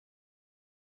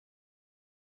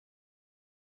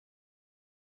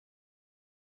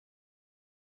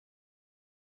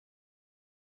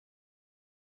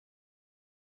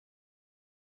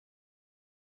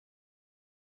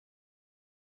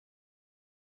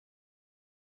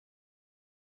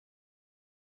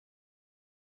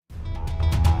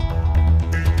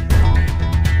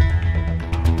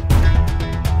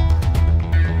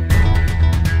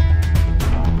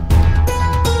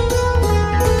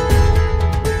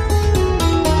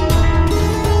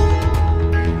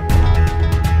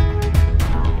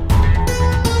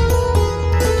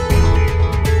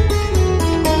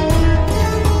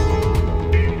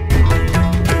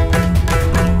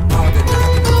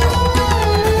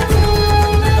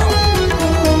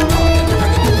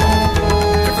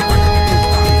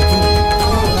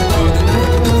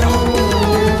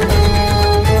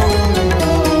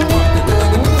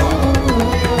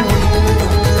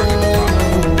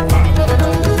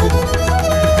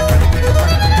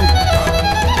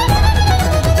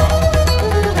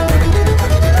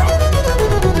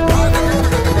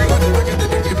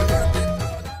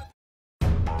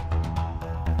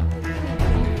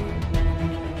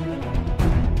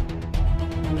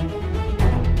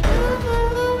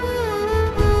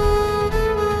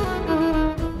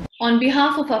On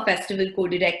behalf of our festival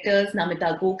co-directors,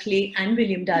 Namita Gokhale and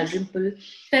William Dalrymple,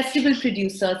 festival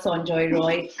producer Sonjoy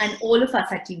Roy, and all of us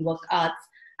at Teamwork Arts,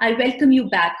 I welcome you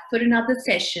back for another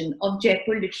session of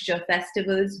Jaipur Literature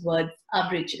Festival's Words Are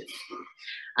Bridges.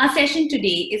 Our session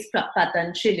today is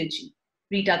Patan Trilogy,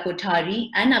 Rita Kothari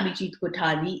and Abhijit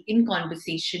Kothari in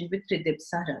conversation with Tridip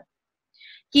Suhrud.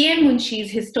 KM Munshi's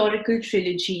historical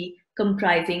trilogy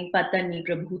comprising Patan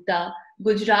Prabhuta,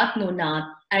 Gujarat Nath,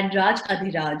 and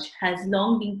Rajadhiraj has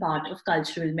long been part of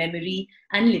cultural memory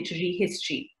and literary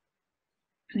history.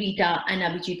 Rita and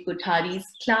Abhijit Kothari's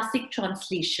classic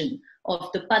translation of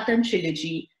the Patan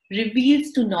Trilogy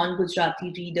reveals to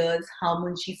non-Gujarati readers how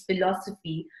Munshi's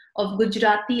philosophy of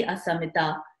Gujarati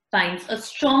Asmita finds a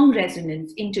strong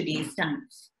resonance in today's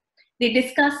times. They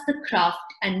discuss the craft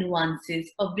and nuances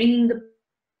of bringing the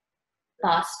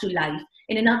past to life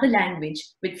in another language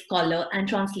with scholar and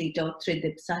translator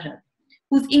Tridip Suhrud,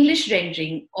 whose English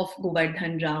rendering of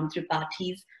Govardhanram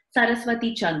Tripathi's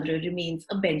Sarasvatichandra remains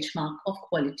a benchmark of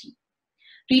quality.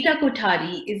 Rita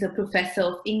Kothari is a professor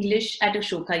of English at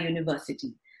Ashoka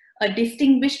University. A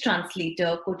distinguished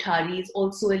translator, Kothari is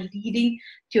also a leading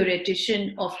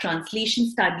theoretician of translation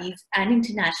studies and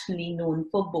internationally known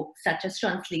for books such as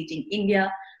Translating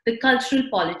India, The Cultural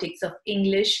Politics of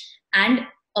English, and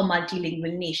A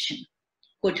Multilingual Nation.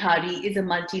 Kothari is a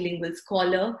multilingual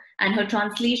scholar, and her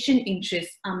translation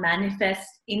interests are manifest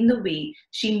in the way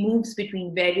she moves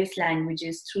between various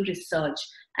languages through research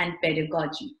and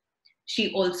pedagogy.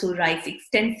 She also writes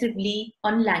extensively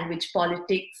on language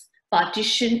politics,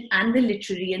 partition, and the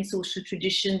literary and social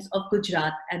traditions of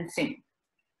Gujarat and Sindh.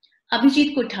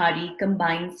 Abhijit Kothari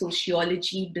combines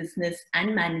sociology, business,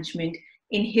 and management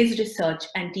in his research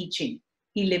and teaching.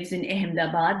 He lives in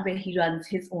Ahmedabad, where he runs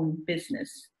his own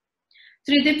business.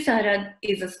 Tridip Suhrud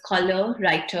is a scholar,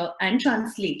 writer, and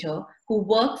translator who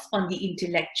works on the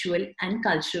intellectual and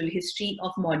cultural history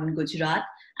of modern Gujarat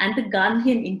and the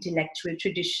Gandhian intellectual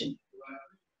tradition.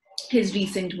 His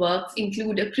recent works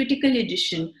include a critical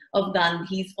edition of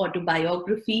Gandhi's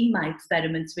autobiography, My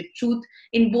Experiments with Truth,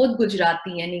 in both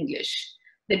Gujarati and English,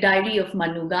 The Diary of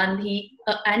Manu Gandhi,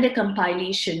 and a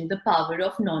compilation, The Power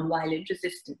of Nonviolent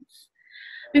Resistance.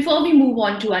 Before we move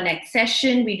on to our next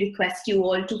session, we request you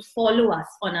all to follow us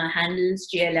on our handles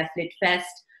JLF Lit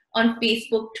Fest on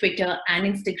Facebook, Twitter, and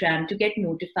Instagram to get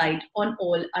notified on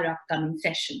all our upcoming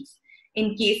sessions.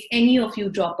 In case any of you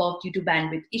drop off due to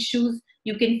bandwidth issues,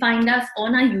 you can find us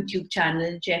on our YouTube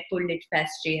channel, Jaipur Lit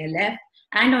Fest JLF,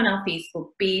 and on our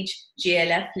Facebook page,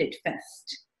 JLF Lit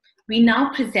Fest. We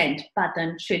now present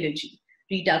Patan Trilogy,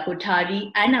 Rita Kothari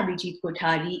and Abhijit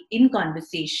Kothari in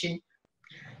conversation.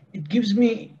 It gives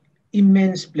me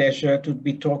immense pleasure to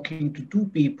be talking to two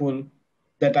people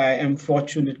that I am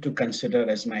fortunate to consider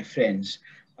as my friends,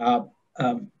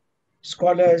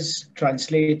 scholars,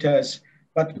 translators,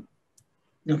 but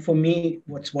for me,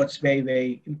 what's very,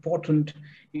 very important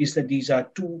is that these are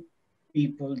two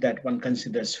people that one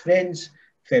considers friends,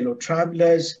 fellow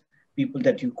travelers, people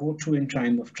that you go to in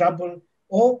time of trouble,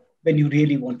 or when you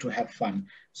really want to have fun.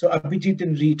 So Abhijit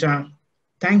and Rita,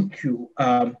 thank you.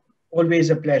 Always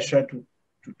a pleasure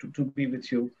to be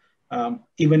with you,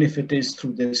 even if it is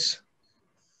through this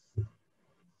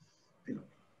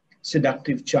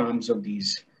seductive charms of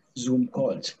these Zoom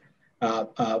calls.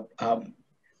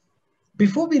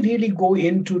 Before we really go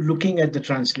into looking at the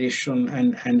translation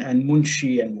and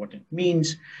Munshi and what it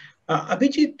means,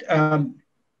 Abhijit,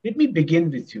 let me begin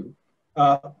with you.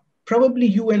 Probably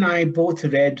you and I both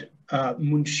read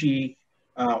Munshi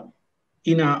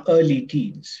in our early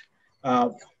teens.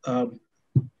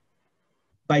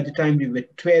 By the time we were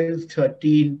 12,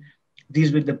 13,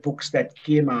 these were the books that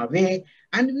came our way,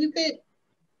 and we were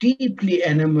deeply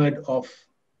enamored of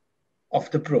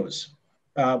the prose.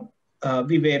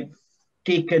 We were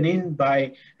taken in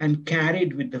by and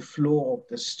carried with the flow of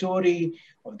the story,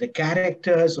 of the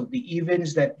characters, of the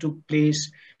events that took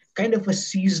place, kind of a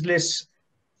ceaseless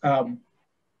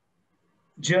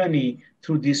journey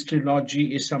through this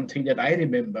trilogy is something that I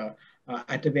remember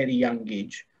at a very young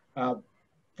age.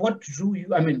 What drew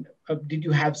you, did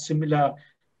you have similar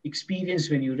experience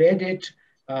when you read it?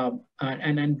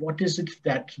 And what is it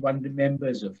that one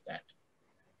remembers of that?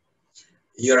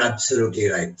 You're absolutely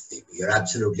right. You're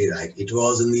absolutely right. It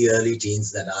was in the early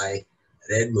teens that I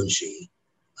read Munshi.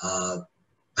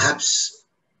 Perhaps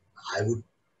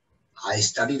I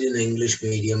studied in an English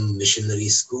medium missionary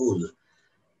school,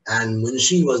 and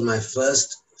Munshi was my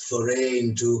first foray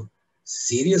into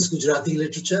serious Gujarati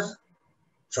literature.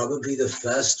 Probably the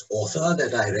first author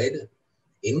that I read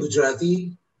in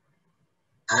Gujarati,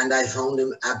 and I found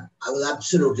him, I was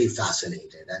absolutely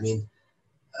fascinated. I mean,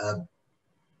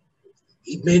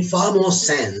 it made far more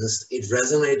sense. It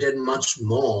resonated much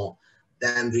more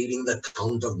than reading the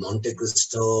Count of Monte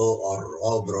Cristo or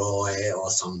Rob Roy or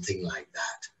something like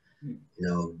that. You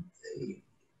know,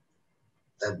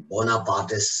 the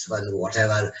Bonapartists and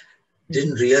whatever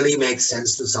didn't really make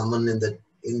sense to someone in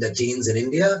the teens in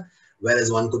India,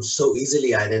 whereas one could so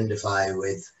easily identify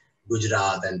with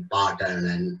Gujarat and Patan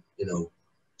and, you know,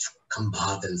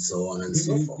 Kambhat and so on and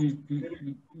so forth.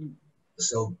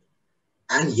 So,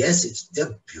 and yes,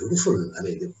 they're beautiful. I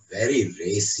mean, they're very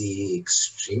racy,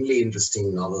 extremely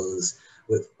interesting novels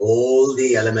with all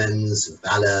the elements,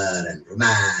 valor and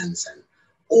romance and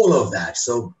all of that.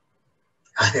 So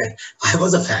I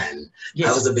was a fan. Yes,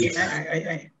 I was a big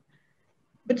fan.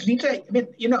 But Rita, I mean,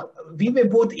 you know, we were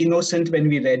both innocent when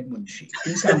we read Munshi,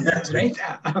 in some ways, right?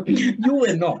 You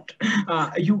were not.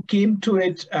 You came to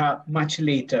it much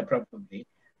later, probably.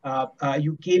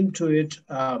 You came to it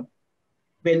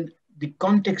when the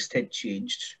context had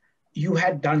changed. You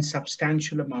had done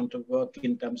substantial amount of work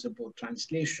in terms of both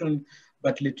translation,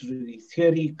 but literary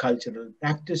theory, cultural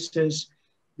practices,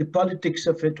 the politics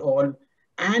of it all,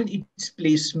 and its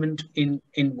placement in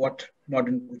what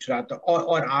modern Gujarat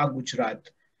or our Gujarat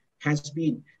has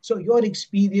been. So your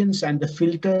experience and the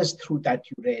filters through that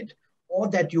you read, or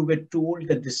that you were told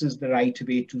that this is the right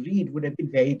way to read, would have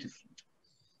been very different.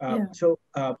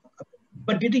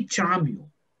 But did it charm you,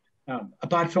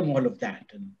 apart from all of that?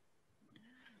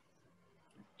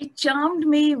 It charmed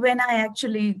me when I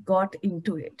actually got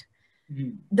into it.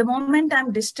 The moment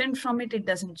I'm distant from it, it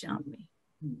doesn't charm me.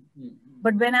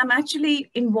 But when I'm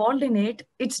actually involved in it,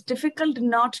 it's difficult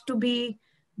not to be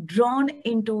drawn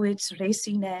into its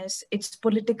raciness, its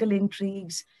political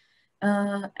intrigues.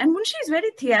 And Munshi is very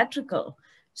theatrical.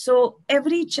 So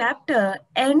every chapter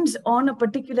ends on a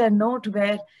particular note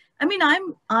where, I mean,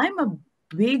 I'm a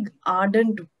big,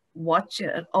 ardent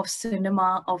watcher of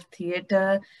cinema, of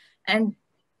theater, and,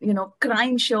 you know,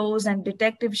 crime shows and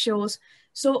detective shows.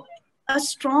 So a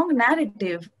strong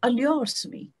narrative allures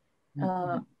me.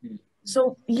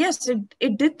 So yes,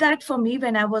 it did that for me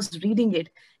when I was reading it.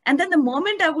 And then the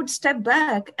moment I would step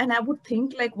back and I would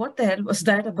think like, what the hell was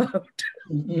that about?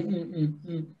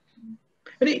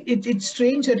 But it's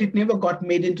strange that it never got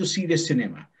made into serious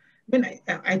cinema. I mean,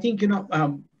 I think,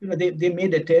 they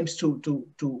made attempts to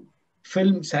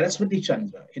film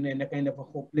Sarasvatichandra in a kind of a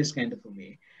hopeless kind of a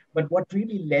way. But what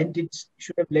really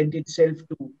should have lent itself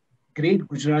to great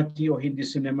Gujarati or Hindi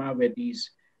cinema were these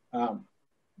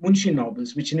Munshi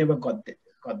novels, which never got there.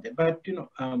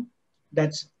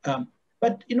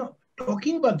 But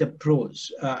talking about the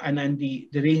prose and the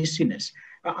raciness,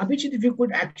 Abhijit, if you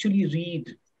could actually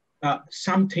read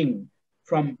something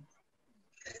from,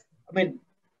 I mean,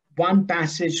 one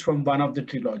passage from one of the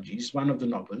trilogies, one of the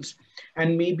novels,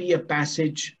 and maybe a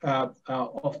passage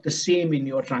of the same in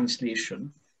your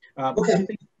translation.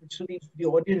 So the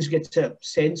audience gets a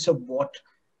sense of what,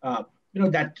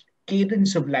 that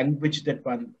cadence of language that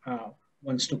one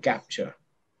wants to capture.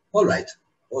 All right.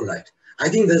 I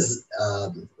think there's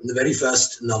the very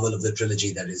first novel of the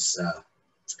trilogy, that is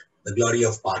The Glory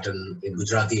of Patan. In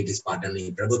Gujarati, it is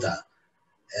Patani Prabhuta.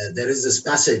 There is this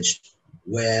passage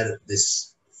where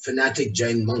this fanatic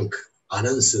Jain monk,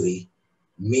 Anand Suri,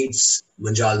 meets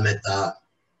Munjal Mehta,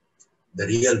 the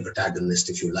real protagonist,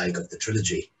 if you like, of the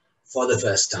trilogy, for the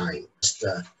first time. Just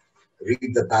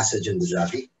read the passage in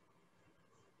Gujarati.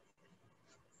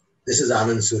 This is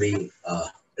Anand Suri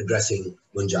addressing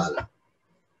Munjal.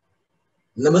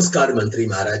 Namaskar Mantri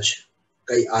Maharaj,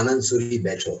 kai Anand Suri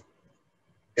બેઠો.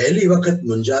 પહેલી વખત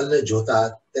મુંજાલને જોતા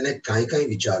તેને કાંઈ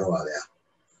વિચારો આવ્યા.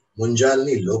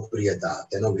 મુંજાલની લોકપ્રિયતા,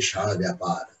 તેનો વિશાળ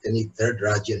વ્યાપાર, તેની દ્રઢ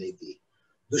રાજ્યનીતિ,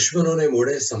 દુશ્મનોને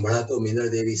મોઢે સંભળાતો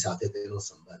મીનળદેવી સાથે તેનો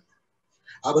સંબંધ,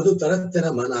 આ બધું તરત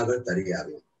તેના મન આગળ તરી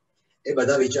આવ્યું. એ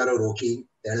બધા વિચારો રોકી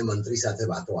તેણે મંત્રી સાથે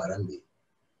વાતો આરંભી.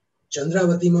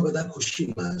 ચંદ્રાવતીમાં બધા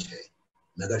ખુશીમાં છે.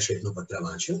 નગર શેઠનો પત્ર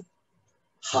વાંચ્યો?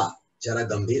 હા, જરા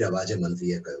ગંભીર અવાજે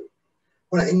મંત્રીએ કહ્યું.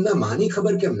 પણ એમના માની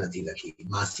ખબર કેમ નથી લખી?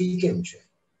 માસી કેમ છે?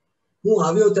 હું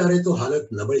આવ્યો ત્યારે તો હાલત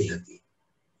નબળી હતી.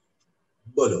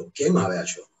 બોલો, કેમ આવ્યા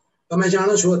છો? તમે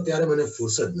જાણો છો અત્યારે મને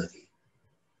ફુરસદ નથી.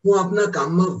 હું આપના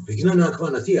કામમાં વિઘ્ન નાખવા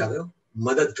નથી આવ્યો,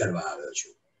 મદદ કરવા આવ્યો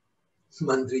છું.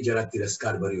 મંત્રી જરા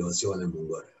તિરસ્કાર ભર્યો હસ્યો અને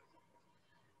મૂંગો રહ્યો.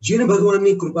 જીન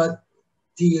ભગવાનની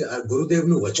કૃપાથી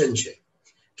ગુરુદેવનું વચન છે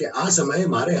કે આ સમયે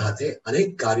મારે હાથે અનેક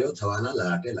કાર્યો થવાના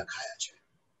લલાટે લખાયા છે.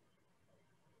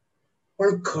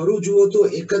 પણ ખરું જુઓ તો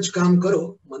એક જ કામ કરો,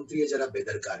 મંત્રીએ જરા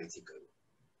બેદરકારીથી કહ્યું.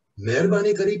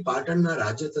 મહેરબાની કરી પાટણના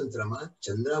રાજ્યતંત્રમાં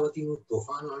ચંદ્રાવતીનું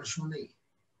તોફાન આણશો નહીં.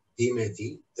 ધીમેથી,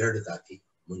 દ્રઢતાથી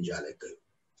મુંજાલે કહ્યું.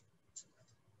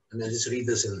 And I'll just read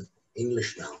this in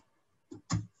English now.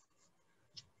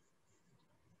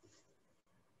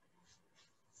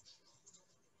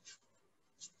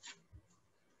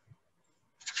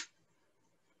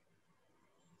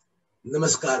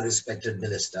 Namaskar, respected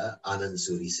Minister, Anand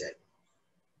Suri said.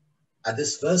 At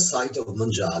this first sight of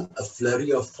Munjal, a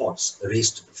flurry of thoughts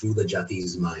raced through the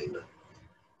Jati's mind.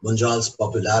 Munjal's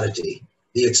popularity,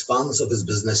 the expanse of his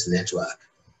business network,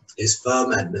 his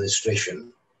firm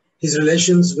administration, his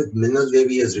relations with Minal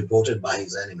Devi as reported by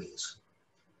his enemies.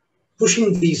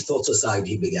 Pushing these thoughts aside,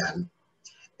 he began,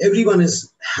 everyone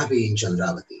is happy in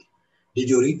Chandravati. Did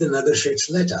you read the Nagar Sheth's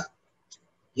letter?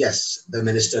 Yes, the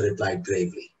minister replied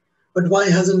gravely. But why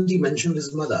hasn't he mentioned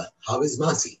his mother? How is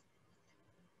Masi?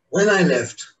 When I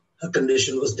left, her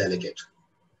condition was delicate.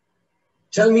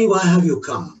 Tell me, why have you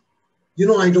come? You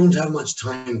know, I don't have much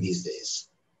time these days.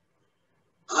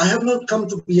 I have not come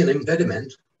to be an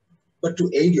impediment, but to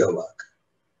aid your work.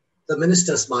 The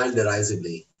minister smiled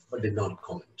derisively, but did not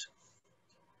comment.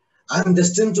 I am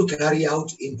destined to carry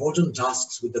out important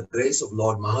tasks with the grace of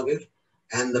Lord Mahavir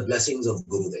and the blessings of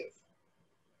Gurudev.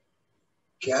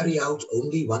 Carry out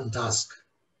only one task.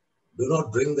 Do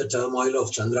not bring the turmoil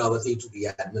of Chandravati to the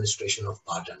administration of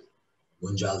Patan,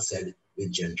 Munjal said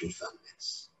with gentle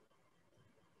firmness.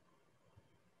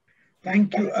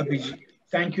 Thank you, Abhijit.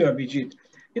 Thank you, Abhijit.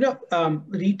 You know,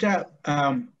 Rita,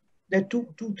 there are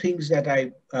two things that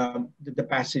that the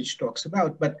passage talks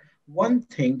about, but one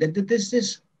thing that there's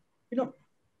this, you know,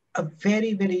 a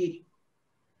very, very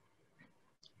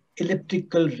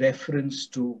elliptical reference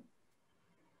to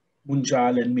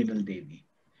Munjal and Minal Devi.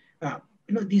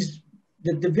 You know,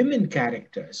 the women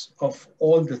characters of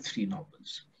all the three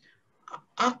novels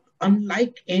are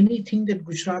unlike anything that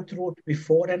Gujarat wrote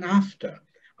before and after.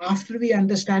 After we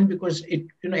understand, because it,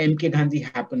 you know, M.K. Gandhi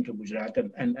happened to Gujarat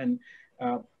and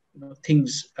you know,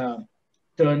 things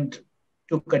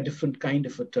took a different kind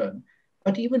of a turn.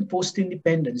 But even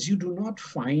post-independence, you do not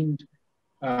find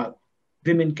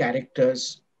women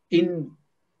characters in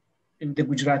the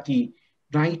Gujarati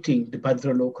writing, the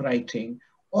Bhadralok writing,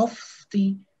 of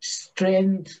the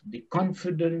strength, the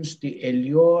confidence, the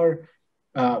allure,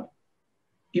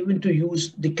 even to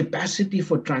use the capacity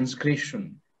for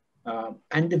transgression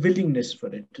and the willingness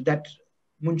for it that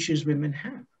Munshi's women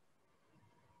have.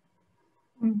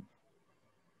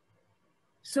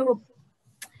 So,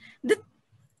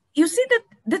 you see that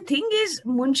the thing is,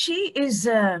 Munshi is,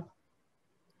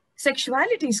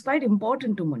 sexuality is quite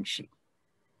important to Munshi.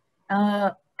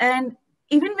 And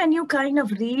even when you kind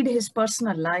of read his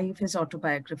personal life, his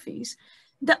autobiographies,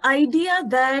 the idea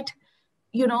that,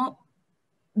 you know,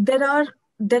 there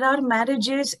are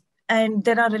marriages and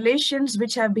there are relations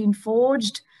which have been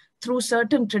forged through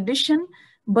certain tradition,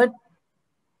 but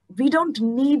we don't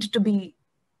need to be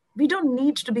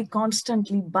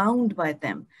constantly bound by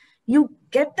them. You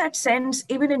get that sense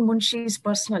even in Munshi's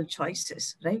personal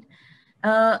choices, right?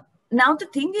 Now the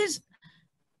thing is,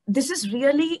 this is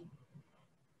really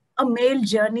a male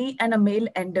journey and a male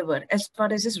endeavor as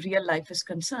far as his real life is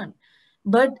concerned.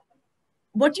 But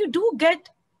what you do get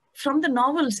from the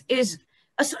novels is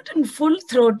a certain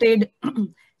full-throated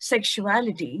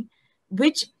sexuality,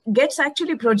 which gets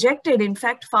actually projected, in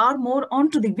fact, far more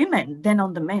onto the women than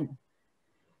on the men.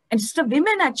 And it's the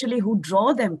women actually who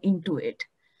draw them into it.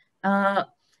 And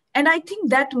I think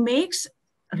that makes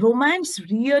romance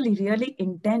really, really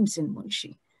intense in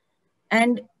Munshi.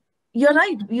 And you're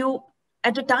right,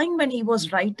 at a time when he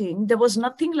was writing, there was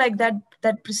nothing like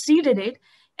that preceded it.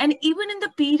 And even in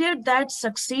the period that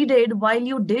succeeded, while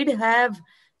you did have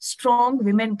strong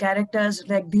women characters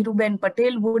like Dhiruben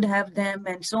Patel would have them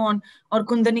and so on, or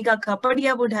Kundanika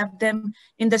Kapadia would have them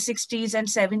in the 60s and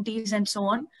 70s and so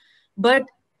on. But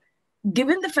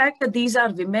given the fact that these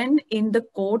are women in the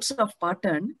courts of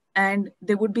Patan and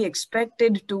they would be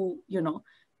expected to, you know,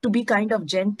 to be kind of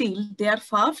genteel, they are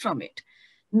far from it.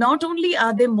 Not only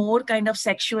are they more kind of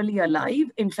sexually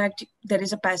alive, in fact, there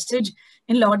is a passage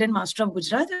in Lord and Master of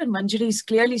Gujarat where Manjari is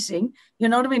clearly saying, you're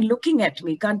not even looking at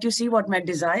me, can't you see what my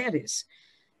desire is?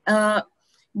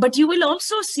 But you will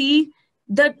also see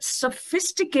the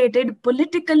sophisticated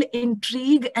political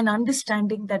intrigue and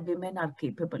understanding that women are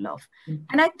capable of.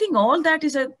 And I think all that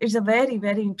is a very,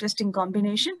 very interesting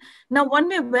combination. Now, one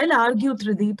may well argue,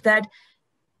 Tridip, that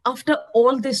after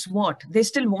all this, what they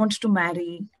still want to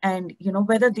marry, and you know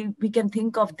whether we can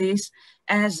think of this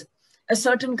as a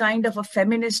certain kind of a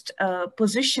feminist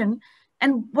position,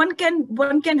 and one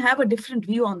can have a different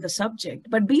view on the subject.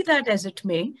 But be that as it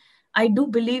may, I do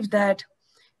believe that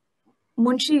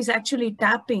Munshi is actually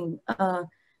tapping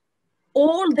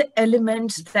all the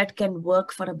elements that can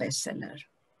work for a bestseller.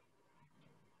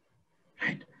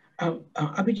 Right.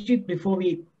 Abhijit, before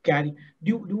we carry,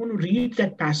 do you want to read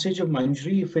that passage of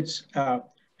Manjari if it's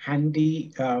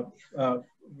handy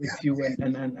with you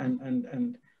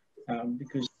and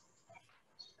because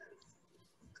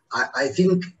I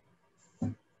think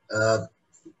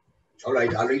All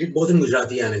right, I'll read it both in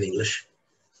Gujarati and in English.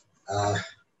 I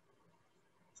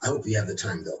hope we have the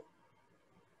time though.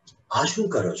 Ashu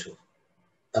karo cho?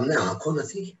 Tamne aankho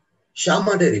nathi? Sha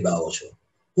માટે રીબાવો છો?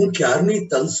 હું ક્યારની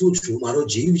તલસું છું, મારો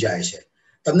જીવ જાય છે.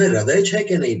 તમને હૃદય છે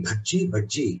કે નહીં? ભટજી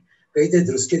ભટજી કઈ તે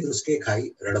ધ્રુસકે ધ્રુસકે ખાઈ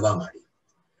રડવા માંડી.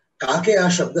 કાકે આ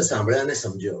શબ્દ સાંભળ્યાને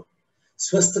સમજ્યો.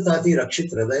 સ્વસ્થતાથી રક્ષિત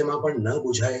હૃદયમાં પણ ન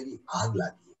બુઝાયેલી આગ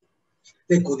લાગી.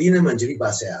 તે કૂદીને મંજરી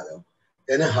પાસે આવ્યો,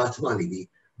 તેને હાથમાં લીધી,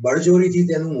 બળજોરીથી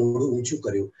તેનું મોઢું ઊંચું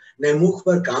કર્યું ને મુખ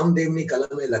પર કામદેવની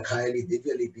કલમે લખાયેલી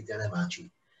દિવ્ય લિપિ તેણે વાંચી.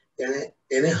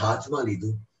 તેને હાથમાં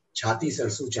લીધું, છાતી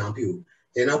સરસું ચાંપ્યું,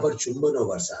 તેના પર ચુંબનો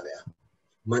વરસાવ્યા.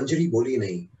 મંજરી બોલી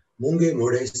નહીં, મૂંગે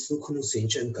મોઢે સુખનું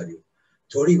સિંચન કર્યું.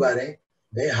 થોડી વારે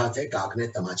બે હાથે કાકને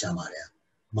તમાચા માર્યા.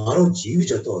 મારો જીવ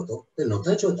જતો હતો તે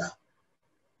નહોતા જોતા.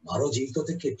 મારો જીવ તો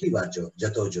તે કેટલી વાર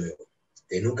જતો જોયો,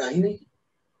 તેનું કાંઈ નહીં.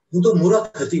 હું તો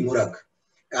મૂરખ હતી, મૂરખ.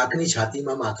 કાકની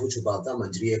છાતીમાં માથું છુપાવતા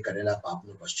મંજરીએ કરેલા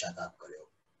પાપનો પશ્ચાતાપ કર્યો.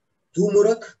 તું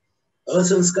મૂરખ?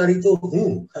 અસંસ્કારી તો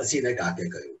હું, હસીને કાકે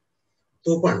કહ્યું.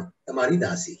 તો પણ તમારી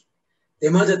દાસી.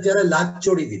 તેમાં જ અત્યારે લાત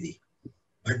ચોડી દીધી.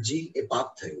 ભટજી, એ પાપ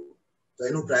થયું તો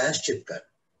એનું પ્રાયશ્ચિત કર.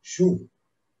 શું?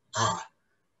 આ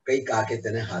કઈ કાકે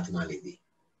તેને હાથમાં લીધી.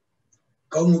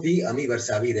 કૌમુદી અમી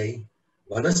વરસાવી રહી.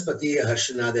 વનસ્પતિએ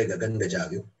હર્ષનાદે ગગન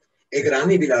ગજાવ્યું. એક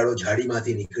રાની બિલાડો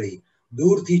ઝાડીમાંથી નીકળી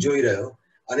દૂરથી જોઈ રહ્યો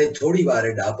અને થોડી વારે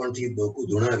ડાપણથી ડોકું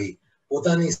ધૂણાવી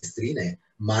પોતાની સ્ત્રીને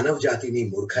માનવ જાતિની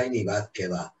મૂર્ખાઈની વાત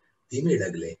કહેવા ધીમે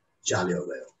ડગલે ચાલ્યો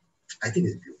ગયો. I think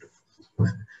it's beautiful.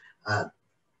 And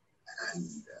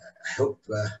I hope,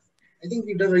 I think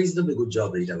we've done a reasonably good job,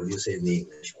 Rita, what you say in the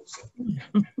English also.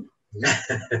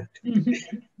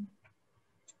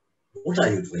 What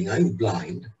are you doing? Are you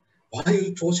blind? Why are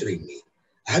you torturing me?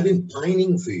 I have been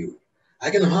pining for you. I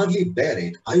can hardly bear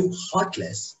it. Are you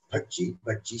heartless?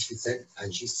 Bhatji, she said,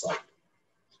 and she sobbed.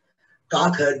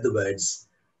 Kak heard the words.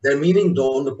 Their meaning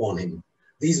dawned upon him.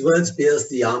 These words pierced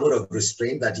the armor of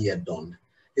restraint that he had donned.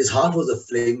 His heart was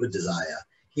aflame with desire.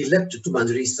 He leapt to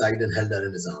Manjari's side and held her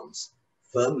in his arms.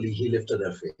 Firmly, he lifted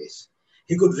her face.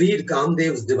 He could read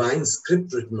Kamdev's divine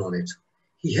script written on it.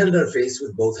 He held her face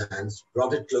with both hands,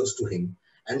 brought it close to him,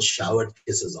 and showered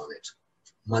kisses on it.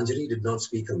 Manjari did not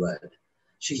speak a word.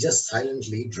 She just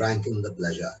silently drank in the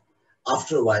pleasure.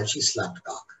 After a while, she slapped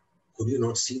Kak. Could you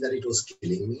not see that it was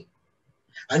killing me?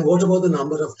 And what about the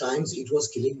number of times it was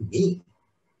killing me?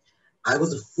 I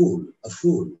was a fool, a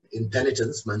fool. In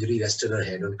penitence, Manjari rested her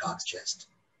head on Kak's chest.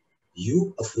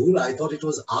 You, a fool? I thought it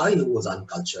was I who was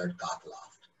uncultured, Kak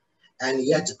laughed. And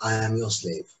yet I am your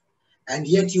slave. And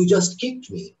yet you just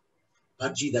kicked me.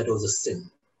 Bhatji, that was a sin,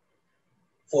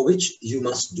 for which you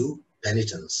must do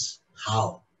penitence.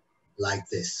 How? Like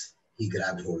this. He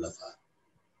grabbed hold of her.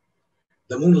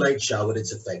 The moonlight showered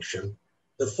its affection.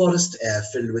 The forest air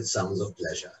filled with sounds of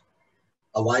pleasure.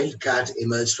 A wild cat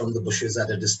emerged from the bushes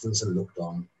at a distance and looked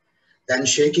on. Then,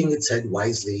 shaking its head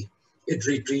wisely, it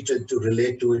retreated to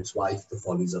relate to its wife the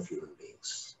follies of human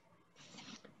beings.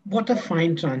 What a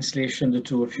fine translation, the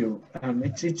two of you.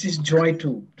 It's just joy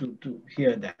to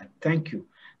hear that. Thank you.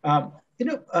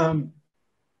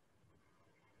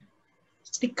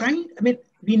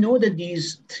 We know that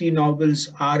these three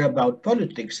novels are about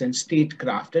politics and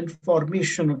statecraft and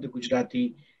formation of the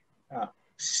Gujarati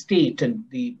state and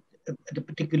the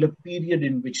particular period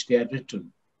in which they are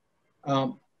written,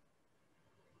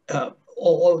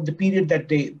 or the period that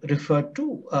they refer to,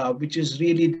 which is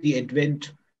really the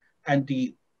advent and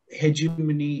the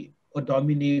hegemony or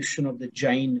domination of the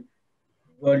Jain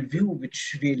worldview,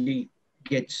 which really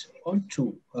gets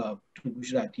onto to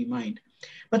Gujarati mind.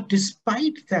 But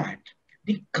despite that,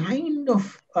 the kind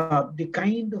of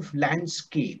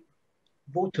landscape,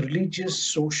 both religious,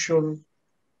 social,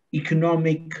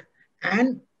 economic,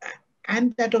 and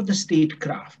that of the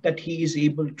statecraft that he is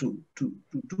able to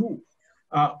do,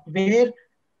 where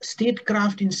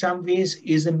statecraft in some ways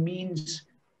is a means,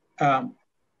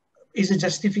 is a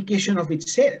justification of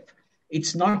itself.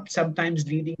 It's not sometimes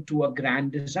leading to a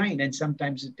grand design, and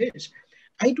sometimes it is.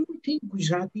 I don't think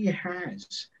Gujarati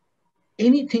has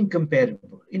anything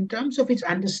comparable in terms of its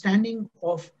understanding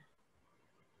of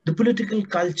the political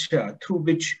culture through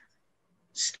which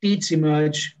states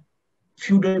emerge,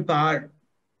 feudal power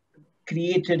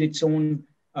created its own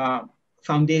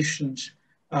foundations.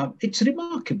 It's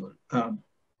remarkable.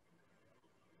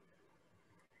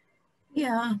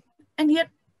 Yeah, and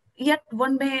yet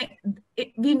one may,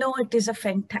 we know it is a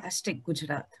fantastic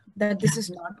Gujarat, that this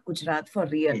is not Gujarat for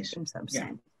real, yes, in some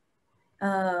sense.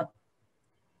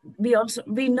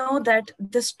 We know that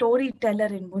the storyteller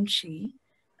in Munshi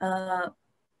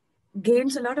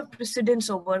gains a lot of precedence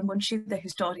over Munshi the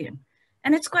historian.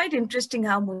 And it's quite interesting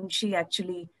how Munshi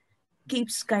actually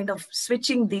keeps kind of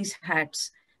switching these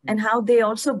hats and how they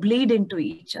also bleed into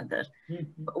each other.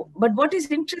 But what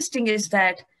is interesting is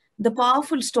that the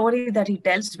powerful story that he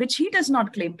tells, which he does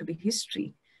not claim to be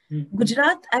history,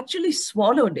 Gujarat actually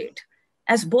swallowed it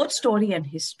as both story and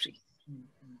history.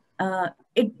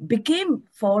 It became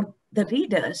for the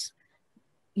readers,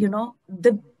 you know,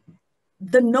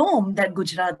 the norm that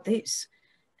Gujarat is.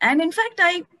 And in fact,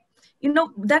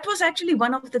 that was actually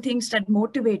one of the things that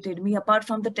motivated me, apart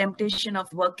from the temptation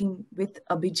of working with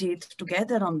Abhijit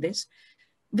together on this,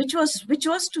 which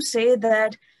was to say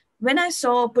that when I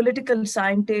saw political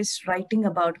scientists writing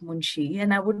about Munshi,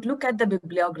 and I would look at the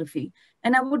bibliography,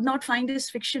 and I would not find his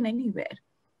fiction anywhere.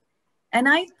 And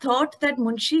I thought that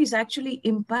Munshi's actually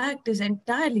impact is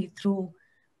entirely through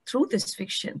this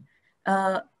fiction.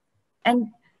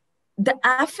 And the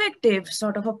affective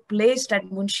sort of a place that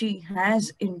Munshi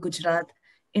has in Gujarat,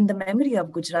 in the memory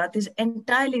of Gujarat, is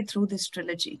entirely through this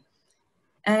trilogy.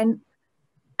 And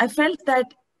I felt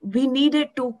that we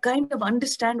needed to kind of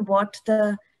understand what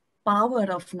the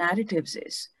power of narratives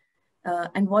is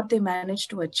and what they managed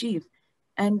to achieve.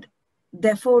 And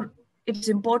therefore, it's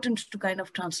important to kind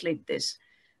of translate this.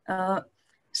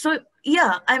 So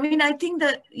yeah, I mean, I think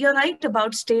that you're right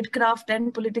about statecraft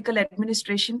and political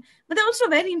administration, but there are also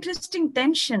very interesting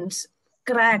tensions,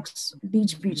 cracks,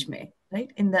 beech mein, right?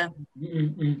 In the,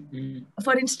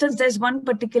 for instance, there's one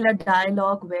particular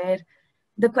dialogue where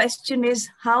the question is,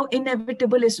 how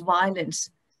inevitable is violence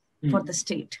for the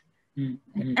state?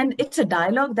 And it's a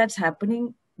dialogue that's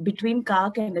happening between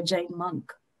Kak and a Jain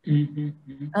monk.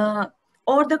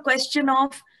 Or the question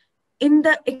of, in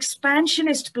the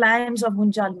expansionist plans of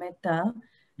Munjal Mehta,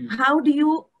 how do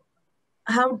you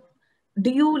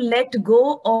let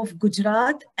go of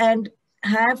Gujarat and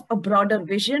have a broader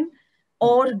vision?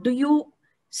 Or do you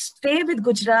stay with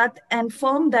Gujarat and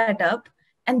firm that up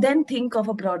and then think of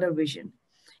a broader vision?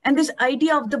 And this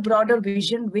idea of the broader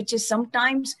vision, which is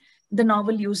sometimes the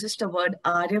novel uses the word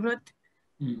Aryavrat,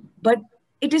 but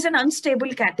it is an unstable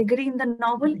category in the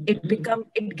novel. It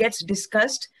gets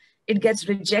discussed, it gets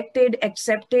rejected,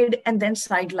 accepted, and then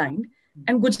sidelined.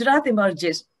 And Gujarat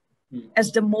emerges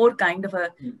as the more kind of a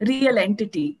real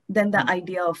entity than the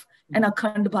idea of an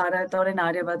Akhand Bharat or an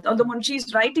Aryavrat, although Munshi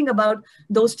is writing about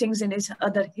those things in his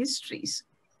other histories.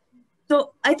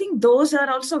 So I think those are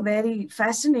also very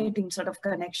fascinating sort of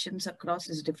connections across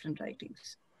his different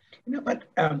writings. You know, but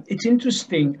it's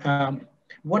interesting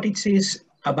what it says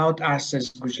about us as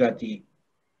Gujarati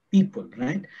people,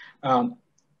 right?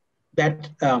 That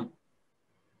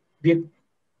we're,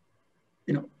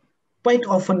 quite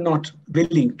often not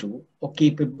willing to or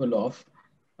capable of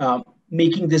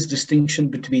making this distinction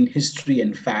between history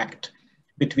and fact,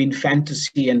 between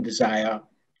fantasy and desire,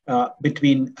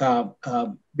 between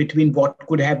what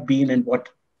could have been and what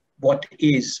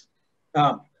is.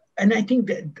 And I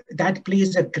think that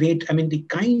plays a great, the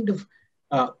kind of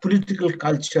political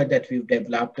culture that we've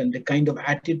developed and the kind of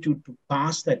attitude to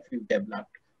past that we've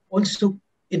developed, also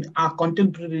in our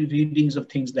contemporary readings of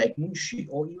things like Munshi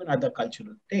or even other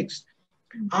cultural texts,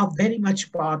 are very much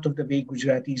part of the way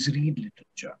Gujaratis read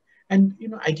literature. And,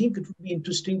 I think it would be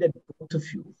interesting that both of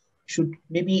you should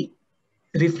maybe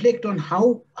reflect on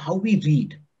how we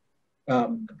read,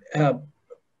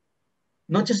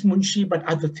 not just Munshi, but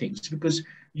other things, because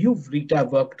you've, Rita,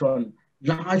 worked on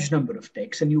large number of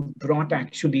texts, and you've brought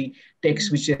actually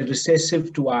texts which are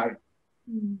recessive to our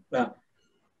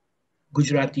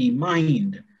Gujarati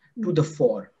mind to the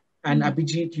fore. And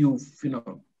Abhijit, you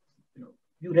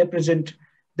represent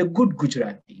the good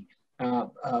Gujarati,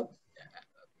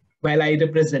 while I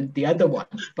represent the other one.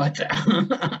 But so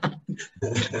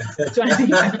I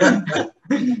think I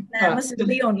must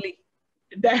be only.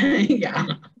 Yeah.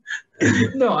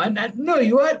 No,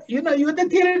 you are the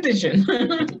theoretician.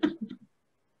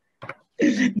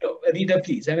 No, Rita,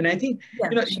 please. I think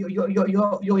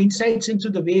your insights into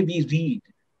the way we read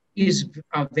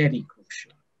are very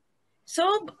crucial.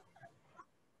 So,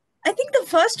 I think the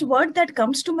first word that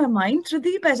comes to my mind,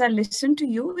 Tridip, as I listen to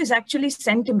you, is actually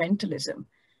sentimentalism.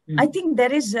 I think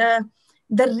there is the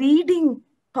reading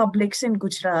publics in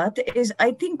Gujarat is,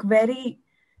 I think,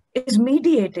 is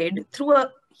mediated through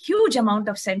a huge amount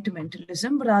of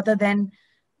sentimentalism rather than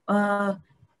a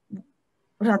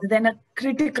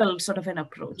critical sort of an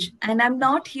approach. And I'm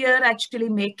not here actually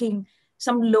making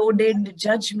some loaded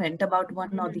judgment about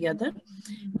one or the other,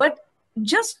 but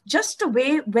just the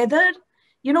way, whether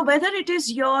it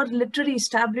is your literary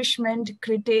establishment,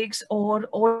 critics, or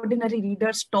ordinary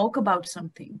readers talk about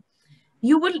something,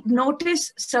 you will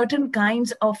notice certain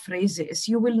kinds of phrases.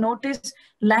 You will notice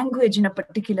language in a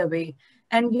particular way.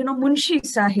 And, Munshi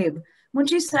Sahib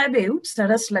Munshi Sahib એવું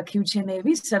સરસ લખ્યું છે ને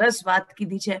એવી સરસ વાત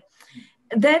કીધી છે.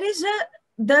 There is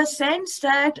the sense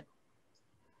that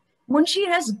Munshi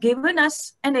has given us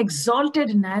an exalted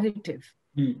narrative.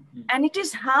 And it is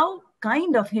how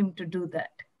kind of him to do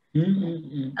that.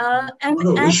 And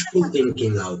wishful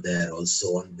thinking out there also,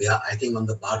 I think on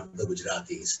the part of the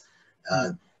Gujaratis.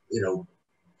 You know,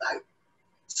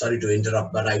 sorry to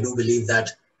interrupt, but I do believe that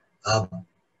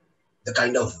the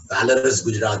kind of valorous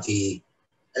Gujarati,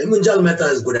 Munjal Mehta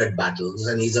is good at battles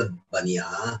and he's a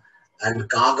Baniya, and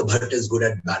Kag Bhatt is good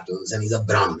at battles and he's a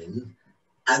Brahmin.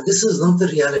 And this is not the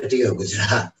reality of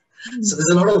Gujarat. So there's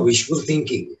a lot of wishful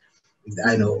thinking.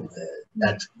 I know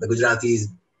that the Gujaratis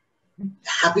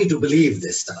happy to believe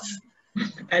this stuff.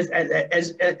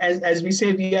 As we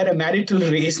say, we are a marital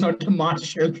race, not a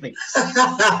martial race.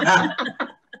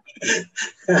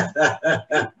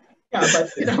 Yeah, but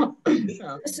you know.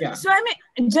 So I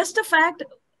mean, just the fact,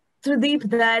 Tridip,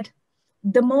 that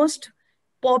the most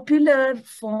popular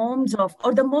forms of,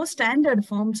 or the most standard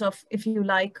forms of, if you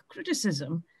like,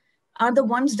 criticism are the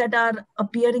ones that are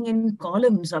appearing in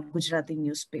columns of Gujarati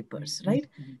newspapers, right?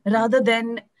 Rather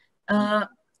than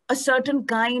a certain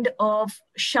kind of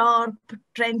sharp,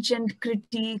 trenchant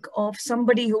critique of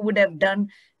somebody who would have done.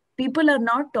 People are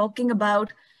not talking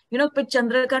about, you know,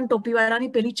 Chandrakant Topiwarani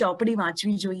peli chopadi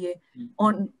vachvi જોઈએ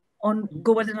on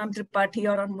Govardhanram Tripathi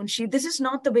or on Munshi. This is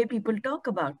not the way people talk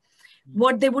about.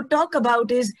 What they would talk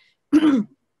about is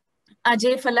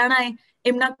Ajay Falanae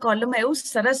એમના column એવું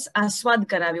સરસ આસ્વાદ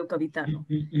કરાવ્યો કવિતાનો,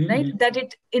 right? That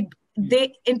they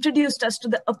introduced us to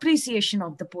the appreciation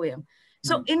of the poem.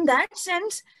 So in that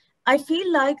sense, I feel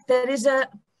like there is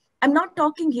I'm not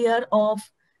talking here of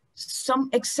some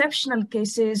exceptional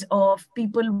cases of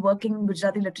people working in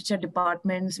Gujarati literature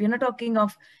departments. We're not talking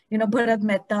of, you know, Bharat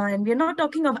Mehta, and we're not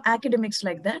talking of academics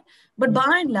like that. But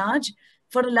by and large,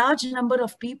 for a large number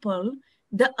of people,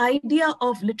 the idea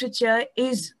of literature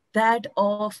is that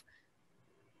of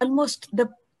almost the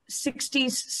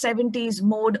 60s, 70s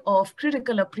mode of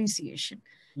critical appreciation.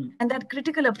 And that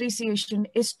critical appreciation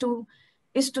is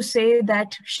to say that,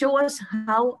 show us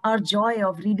how our joy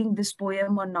of reading this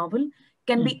poem or novel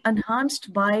can be enhanced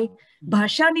by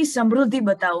ભાષાની સમૃદ્ધિ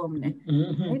બતાવો અમને,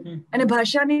 અને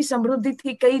ભાષાની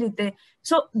સમૃદ્ધિથી કઈ રીતે.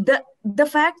 So the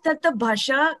fact that the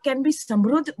ભાષા can be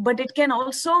સમૃદ્ધ, but it can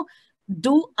also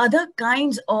do other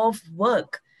kinds of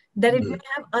work, that it may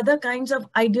have other kinds of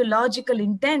ideological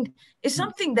intent, is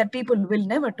something that people will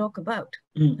never talk about,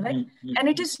 right? And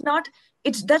it is not,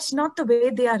 that's not the way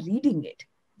they are reading it.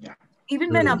 Even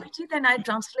when Abhijit and I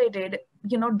translated,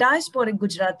 you know, diasporic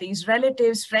Gujaratis,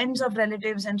 relatives, friends of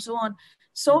relatives, and so on,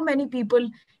 so many people,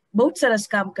 बहुत सरस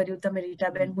काम કર્યું તમે રીટા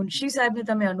બેન, મુનશી સાહેબને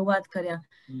તમે અનુવાદ કર્યા.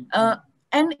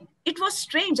 And it was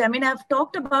strange. I mean, I've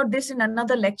talked about this in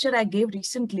another lecture I gave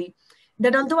recently,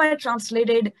 that although I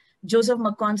translated Joseph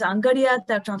McConn's Angariyat,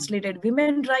 I've translated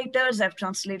women writers, I've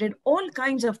translated all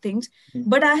kinds of things,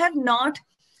 but I've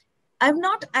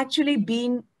not actually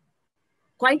been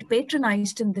quite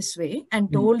patronized in this way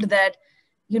and told that,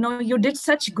 you know, you did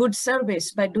such good service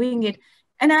by doing it.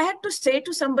 And I had to say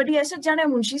to somebody, I said, Jane,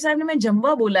 Munshi Sahib ne main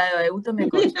jamba bolaya hai, wo to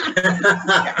main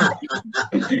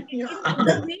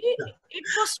it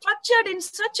was structured in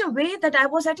such a way that I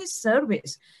was at his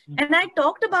service. And I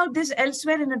talked about this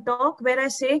elsewhere in a talk where I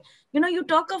say, you know, you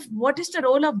talk of what is the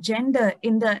role of gender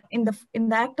in the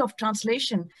act of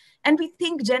translation, and we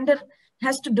think gender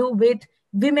has to do with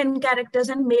women characters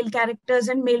and male characters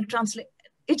and male translate.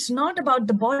 It's not about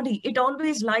the body. It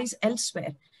always lies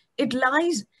elsewhere.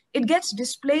 It gets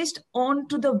displaced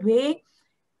onto the way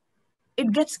it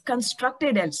gets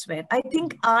constructed elsewhere. I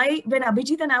think when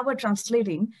Abhijit and I were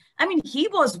translating, I mean, he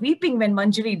was weeping when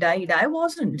Manjari died. I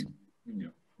wasn't.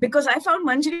 Because I found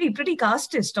Manjari pretty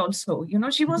casteist also. You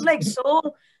know, she was like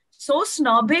so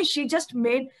snobbish.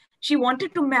 She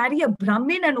wanted to marry a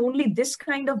Brahmin and only this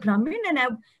kind of Brahmin. And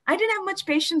I didn't have much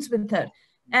patience with her.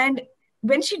 And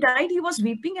when she died, he was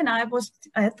weeping, and I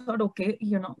thought, okay,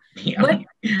 you know. Yeah.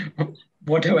 But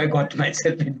what have I got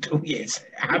myself into? Yes.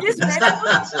 It is when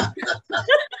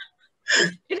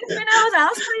I was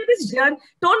asked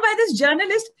told by this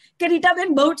journalist, કે રીટા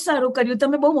બેન બહુ સારું કર્યું,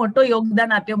 તમે બહુ મોટો યોગદાન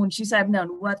આપ્યો, મુનશી સાહેબને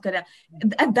અનુવાદ કર્યા.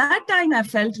 At that time, I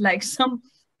felt like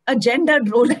a gendered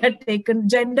role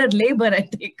gendered labor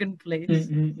had taken place.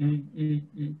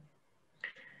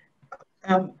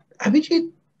 Abhijit,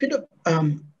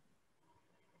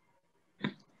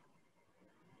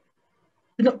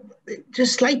 you know,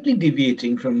 just slightly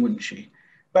deviating from Munshi,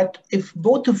 but if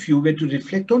both of you were to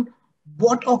reflect on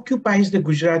what occupies the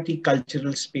Gujarati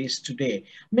cultural space today,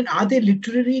 I mean, are they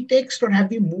literary texts or have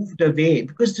we moved away?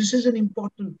 Because this is an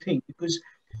important thing, because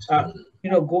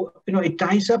it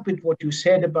ties up with what you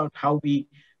said about how we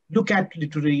look at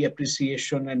literary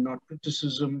appreciation and not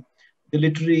criticism, the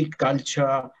literary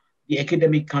culture, the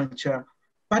academic culture.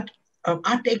 But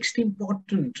are texts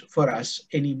important for us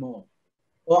anymore?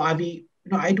 Or are we,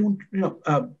 I don't,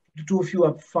 the two of you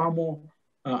are far more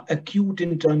acute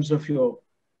in terms of your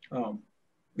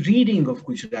reading of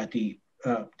Gujarati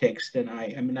text than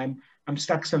I. I mean, I'm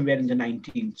stuck somewhere in the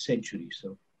 19th century,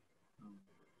 so.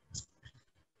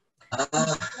 You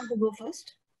want to go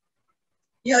first?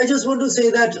 Yeah, I just want to say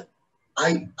that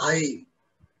I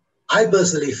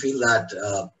personally feel that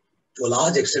to a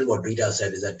large extent what Rita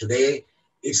said is that today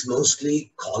it's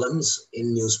mostly columns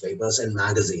in newspapers and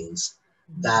magazines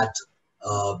that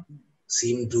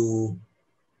seem to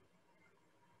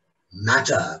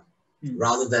matter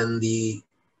rather than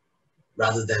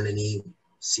any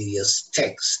serious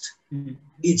text.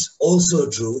 It's also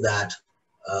true that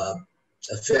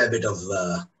a fair bit of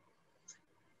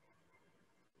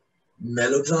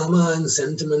melodrama and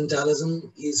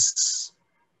sentimentalism is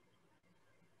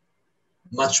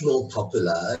much more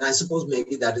popular. And I suppose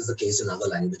maybe that is the case in other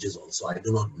languages also. I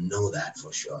do not know that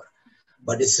for sure.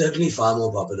 But it's certainly far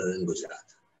more popular in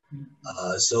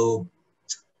Gujarat. So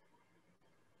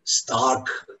stark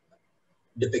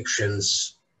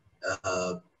depictions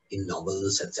in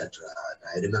novels, etc.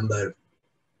 I remember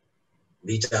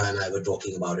Rita and I were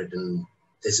talking about it, and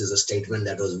this is a statement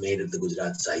that was made at the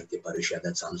Gujarat Sahitya Parishad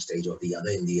at some stage or the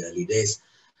other in the early days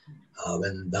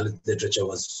when Dalit literature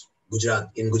was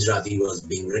in Gujarati was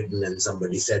being written, and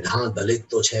somebody said, "Haan, Dalit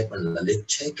to chhe, pan Lalit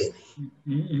chhe ke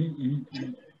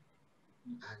nahi."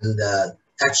 And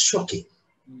that's shocking.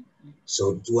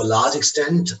 So to a large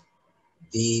extent,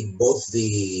 both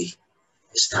the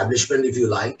establishment, if you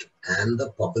like, and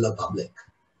the popular public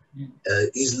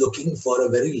is looking for a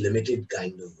very limited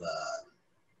kind of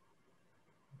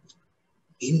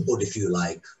input, if you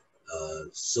like.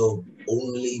 So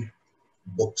only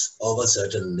books of a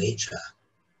certain nature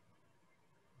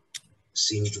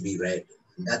seem to be read.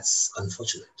 And that's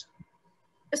unfortunate.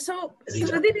 So,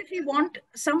 Tridip, if you want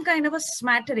some kind of a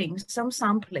smattering, some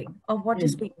sampling of what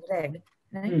is being read,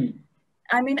 right?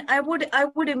 I mean, I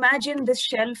would imagine this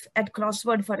shelf at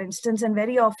Crossword, for instance, and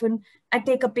very often I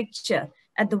take a picture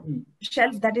at the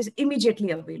shelf that is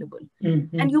immediately available.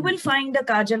 And you will find a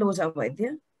Kajal Oza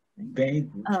Vaidya. Very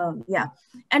good. Yeah.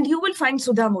 And you will find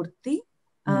Sudha Murthy,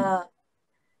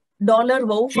 Dollar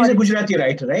Wow. She's a Gujarati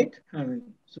writer, right? I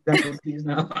mean, Sudha Murthy is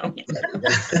now.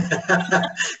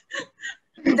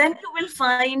 Then you will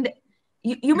find,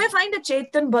 you may find a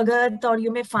Chetan Bhagat, or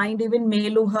you may find even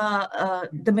Meluha,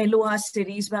 the Meluha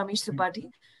series by Amish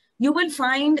Tripathi. You will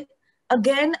find,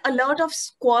 again, a lot of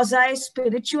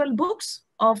quasi-spiritual books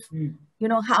of,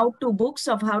 how-to books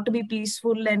of how to be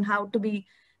peaceful and how to be,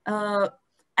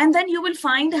 and then you will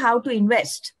find how to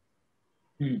invest,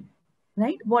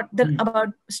 right? About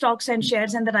stocks and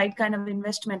shares and the right kind of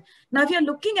investment. Now, if you're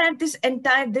looking at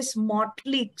this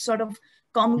motley sort of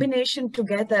combination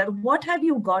together, what have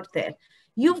you got there?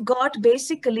 You've got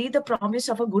basically the promise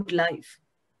of a good life,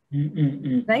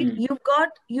 right?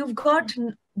 You've got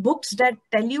books that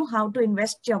tell you how to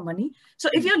invest your money. So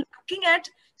if you're looking at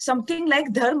something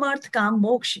like Dharma, Arth, Kam,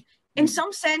 Moksha, in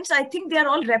some sense, I think they are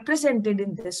all represented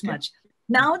in this much.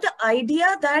 Now, the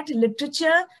idea that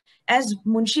literature, as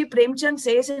Munshi Premchand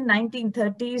says in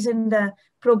 1930s in the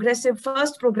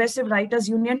first Progressive Writers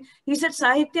Union, he said,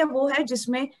 Sahitya wo hai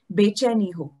jisme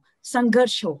bechani ho,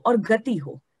 sangharsh ho, aur gati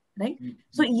ho, right?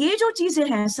 So, ye jo cheezein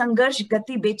hain, sangharsh,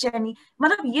 gati, bechani,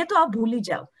 matlab ye to aap bhul hi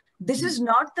jao. This is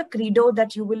not the credo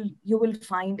that you will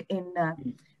find in.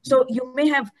 So,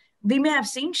 we may have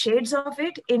seen shades of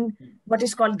it in what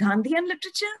is called Gandhian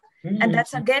literature, and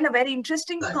that's again a very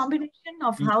interesting combination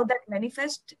of how that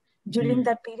manifests during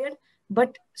that period.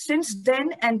 But since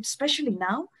then, and especially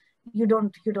now, you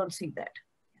don't see that.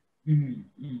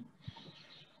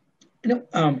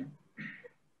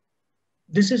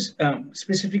 This is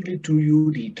specifically to you,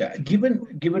 Rita.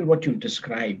 Given what you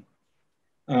describe,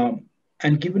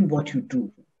 and given what you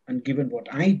do, and given what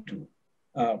I do,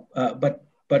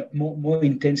 but more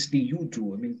intensely you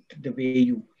do. I mean, the way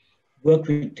you work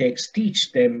with text,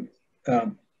 teach them,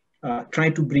 try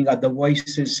to bring other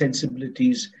voices,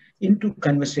 sensibilities into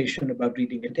conversation about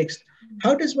reading a text.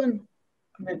 How does one,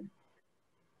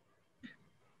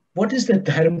 what is the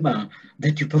dharma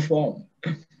that you perform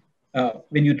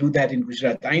when you do that in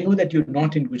Gujarat? I know that you're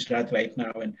not in Gujarat right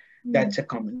now, and that's a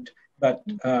comment. But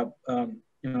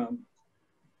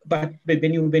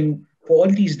when for all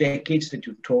these decades that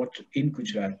you taught in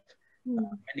Gujarat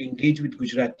and engage with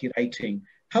Gujarati writing,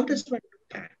 how does one do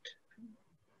that?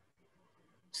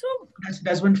 So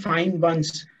does one find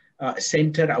one's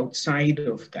center outside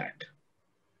of that?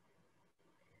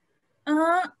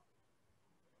 I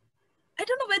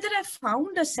don't know whether I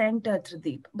found a center,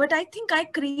 Tridip, but I think I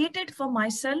created for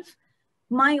myself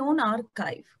my own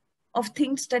archive of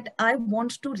things that I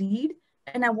want to read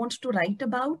and I want to write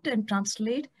about and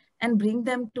translate and bring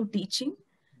them to teaching.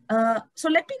 So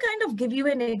let me kind of give you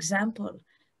an example.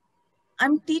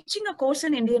 I'm teaching a course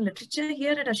in Indian literature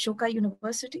here at Ashoka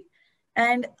University.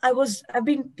 And I've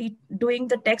been doing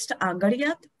the text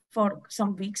Angariyat for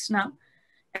some weeks now.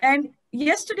 And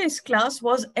yesterday's class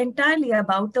was entirely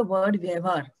about the word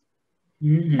Vyawar.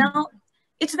 Mm-hmm. Now,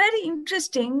 it's very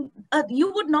interesting.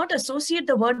 You would not associate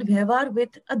the word Vyawar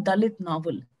with a Dalit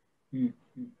novel.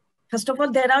 Mm-hmm. First of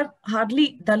all, there are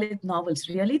hardly Dalit novels,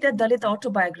 really. They're Dalit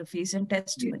autobiographies and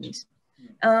testimonies.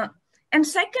 Yes. And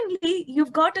secondly,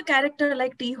 you've got a character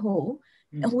like Tiho,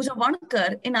 who's a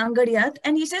Vankar in Angariyat,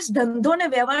 and he says, Dandho ne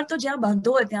Vyawar to jahan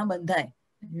bandho hai, tyahan bandha hai.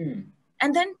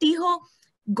 And then Tiho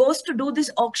goes to do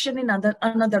this auction in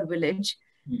another village.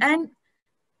 And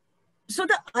so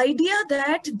the idea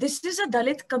that this is a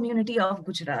Dalit community of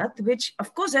Gujarat, which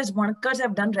of course as Vankars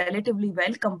have done relatively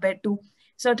well compared to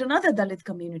certain other Dalit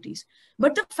communities.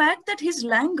 But the fact that his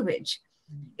language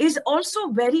is also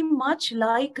very much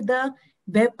like the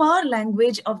Vyapar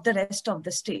language of the rest of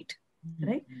the state,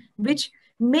 right? Which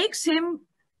makes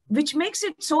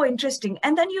it so interesting.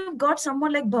 And then you've got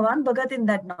someone like Bhavan Bhagat in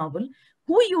that novel,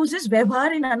 who uses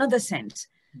Vyavhar in another sense,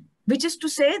 which is to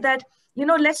say that, you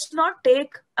know, let's not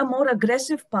take a more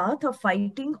aggressive path of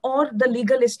fighting or the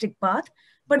legalistic path,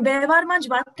 but Vyavhar ma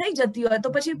વાત થઈ જતી હોય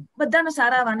તો પછી બધાને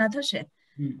સારા વાના થશે.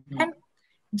 And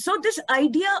so this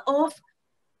idea of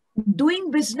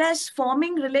doing business,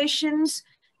 forming relations,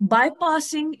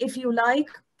 bypassing, if you like,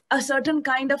 a certain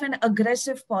kind of an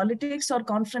aggressive politics or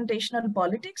confrontational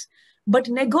politics, but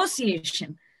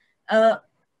negotiation.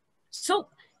 So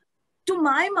to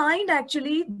my mind,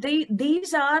 actually,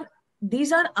 these are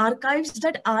archives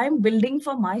that I'm building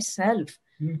for myself.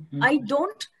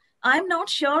 I'm not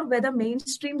sure whether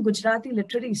mainstream Gujarati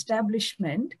literary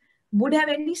establishment would have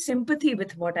any sympathy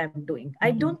with what I'm doing.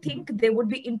 I don't think they would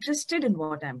be interested in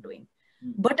what I'm doing.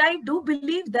 But I do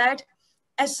believe that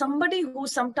as somebody who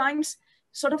sometimes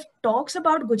sort of talks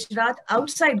about Gujarat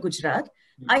outside Gujarat,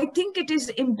 I think it is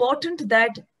important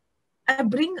that I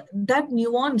bring that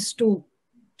nuance to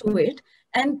it.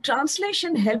 And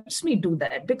translation helps me do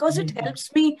that because it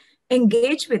helps me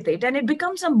engage with it and it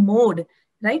becomes a mode,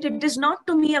 right? It is not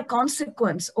to me a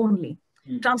consequence only.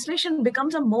 Translation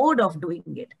becomes a mode of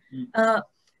doing it.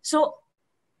 So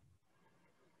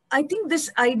I think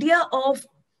this idea of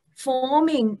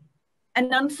forming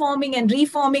and unforming and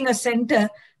reforming a center,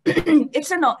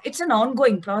 it's an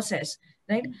ongoing process,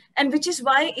 right? And which is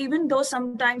why even though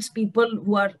sometimes people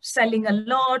who are selling a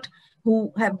lot,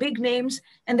 who have big names,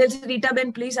 and they'll say, Rita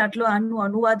Ben, please, atlo anu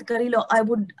anuvad karilo, I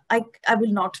will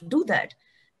not do that.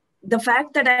 The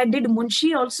fact that I did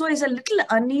Munshi also is a little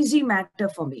uneasy matter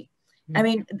for me. I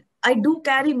mean, I do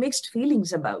carry mixed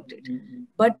feelings about it,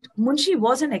 but Munshi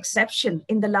was an exception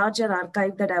in the larger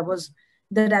archive that I've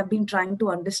been trying to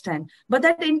understand. But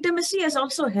that intimacy has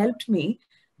also helped me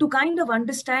to kind of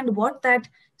understand what that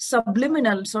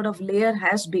subliminal sort of layer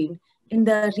has been in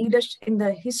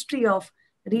the history of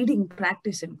reading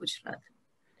practice in Gujarat.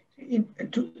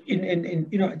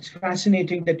 It's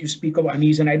fascinating that you speak of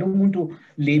unease, and I don't want to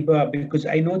labor because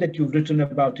I know that you've written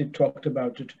about it, talked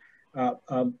about it.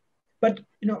 But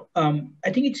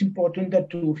I think it's important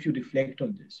that two of you reflect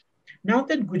on this. Now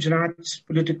that Gujarat's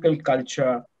political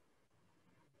culture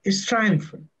is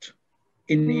triumphant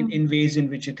in ways in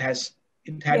which it had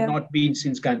not been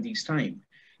since Gandhi's time,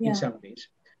 in some ways,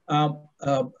 and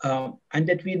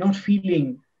that we're not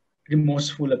feeling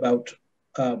remorseful about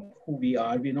who we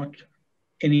are. We're not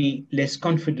any less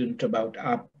confident about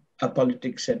our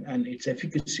politics and its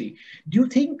efficacy. Do you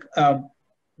think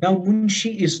now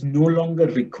Munshi is no longer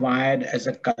required as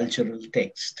a cultural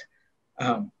text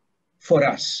for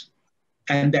us,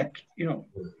 and that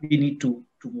we need to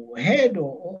move ahead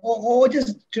or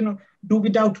just do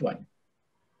without one?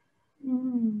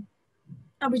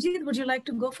 Abhijit, would you like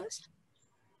to go first?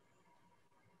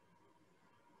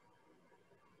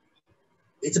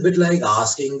 It's a bit like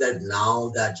asking that now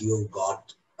that you've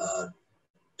got a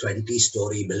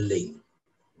 20-story building,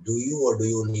 do you or do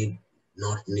you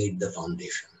not need the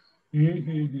foundation?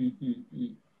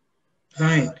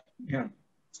 Right. Yeah.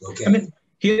 Okay. I mean,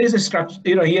 here is a structure.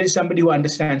 Here is somebody who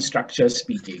understands structure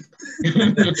speaking.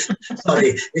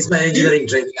 Sorry, it's my engineering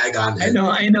training. I can't. I know.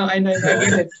 I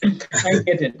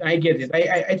get it.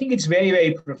 I think it's very,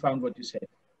 very profound what you said.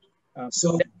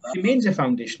 So that remains a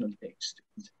foundational text.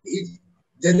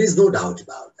 There is no doubt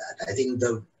about that. I think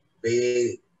the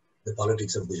way the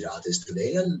politics of Gujarat is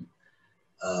today, and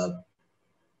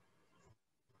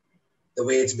the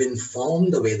way it's been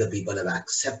formed, the way the people have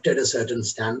accepted a certain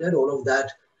standard, all of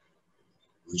that,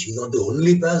 which is not the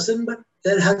only person, but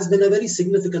there has been a very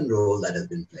significant role that has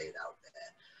been played out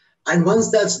there. And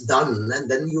once that's done, and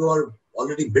then you are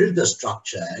already built the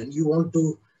structure and you want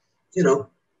to,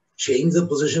 change the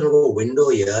position of a window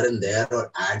here and there,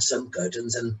 or add some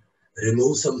curtains and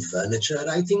remove some furniture,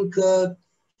 I think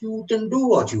you can do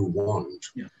what you want.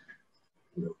 Yeah.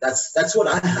 That's what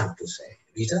I have to say.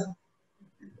 Rita?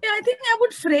 Yeah, I think I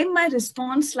would frame my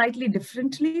response slightly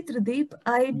differently, Tridip.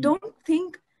 I don't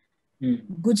think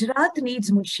Gujarat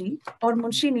needs Munshi or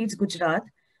Munshi needs Gujarat,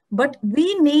 but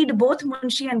we need both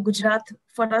Munshi and Gujarat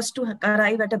for us to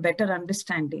arrive at a better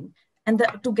understanding and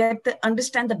to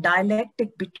understand the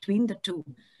dialectic between the two.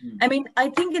 I mean, I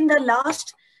think in the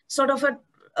last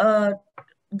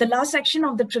the last section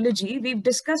of the trilogy, we've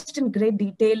discussed in great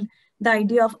detail the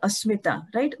idea of Asmita,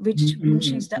 right, which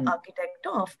Munshi is the architect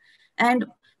of, and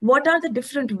what are the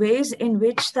different ways in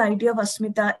which the idea of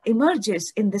Asmita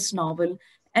emerges in this novel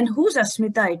and whose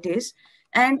Asmita it is.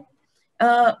 And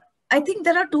I think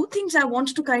there are two things I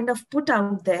want to kind of put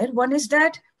out there. One is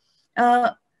that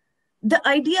the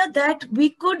idea that we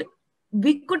could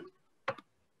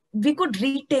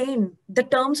retain the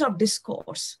terms of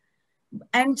discourse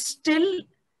and still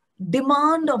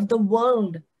demand of the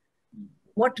world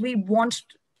what we want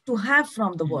to have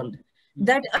from the world.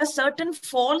 That a certain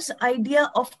false idea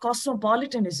of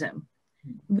cosmopolitanism,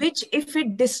 which if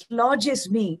it dislodges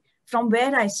me from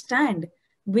where I stand,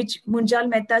 which Munjal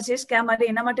Mehta says, I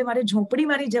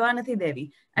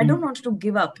don't want to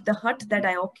give up the hut that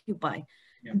I occupy.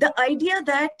 Yeah. The idea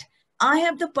that I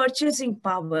have the purchasing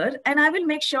power and I will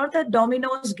make sure that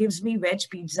Domino's gives me veg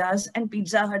pizzas and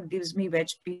Pizza Hut gives me veg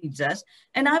pizzas.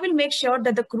 And I will make sure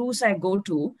that the cruise I go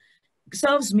to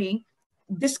serves me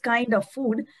this kind of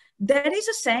food. There is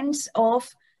a sense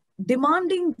of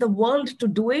demanding the world to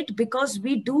do it because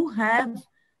we do hold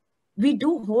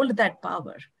that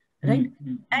power, right?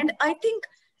 And I think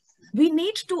we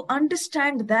need to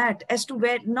understand that as to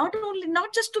where, not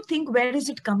just to think where is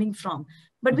it coming from,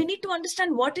 but we need to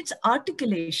understand what its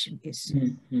articulation is.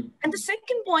 And the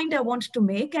second point I want to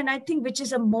make, and I think which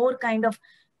is a more kind of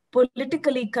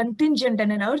politically contingent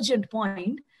and an urgent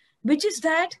point, which is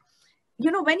that,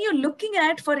 when you're looking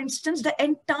at, for instance, the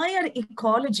entire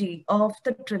ecology of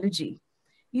the trilogy,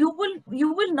 you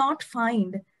will not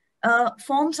find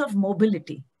forms of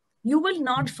mobility. You will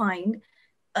not find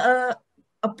a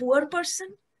poor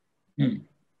person,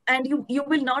 and you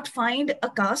will not find a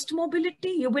caste mobility.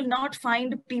 You will not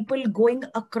find people going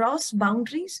across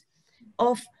boundaries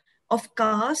of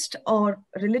caste or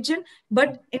religion.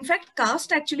 But in fact,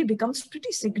 caste actually becomes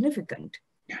pretty significant.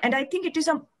 And I think it is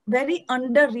a very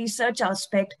under-researched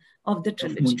aspect of the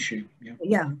trilogy. Munshi,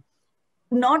 yeah.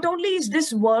 Not only is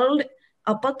this world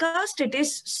upper caste, it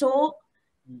is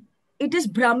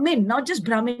Brahmin, not just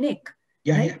Brahminic.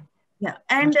 Yeah.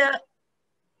 And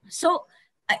so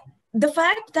the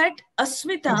fact that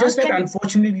Asmita... Just that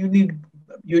unfortunately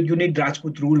you need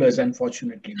Rajput rulers,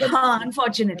 unfortunately. But...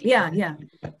 unfortunately, yeah.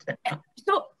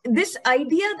 So this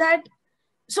idea that...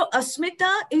 So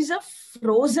Asmita is a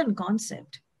frozen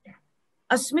concept.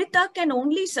 Asmita can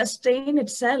only sustain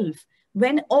itself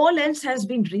when all else has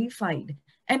been reified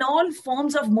and all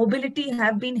forms of mobility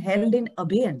have been held in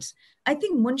abeyance. I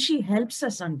think Munshi helps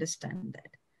us understand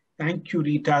that. Thank you,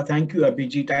 Rita. Thank you,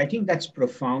 Abhijit. I think that's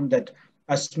profound, that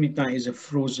Asmita is a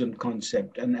frozen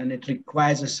concept and it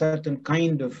requires a certain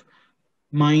kind of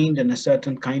mind and a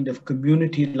certain kind of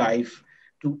community life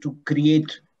to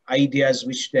create ideas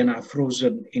which then are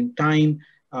frozen in time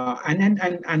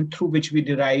and through which we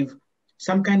derive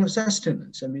some kind of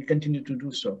sustenance, and we continue to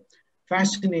do so.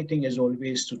 Fascinating as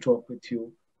always to talk with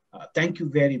you. Thank you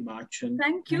very much. And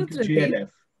thank you, GLF.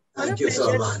 Thank you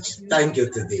so much. Thank you,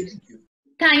 Tridip.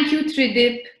 Thank you,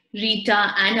 Tridip,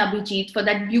 Rita, and Abhijit for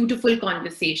that beautiful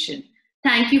conversation.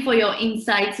 Thank you for your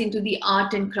insights into the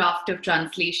art and craft of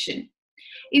translation.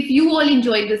 If you all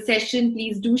enjoyed the session,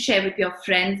 please do share with your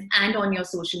friends and on your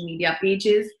social media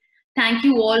pages. Thank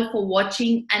you all for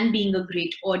watching and being a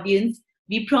great audience.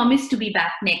 We promise to be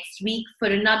back next week for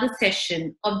another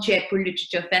session of Jaipur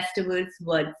Literature Festival's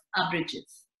Words Are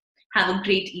Bridges. Have a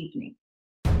great evening.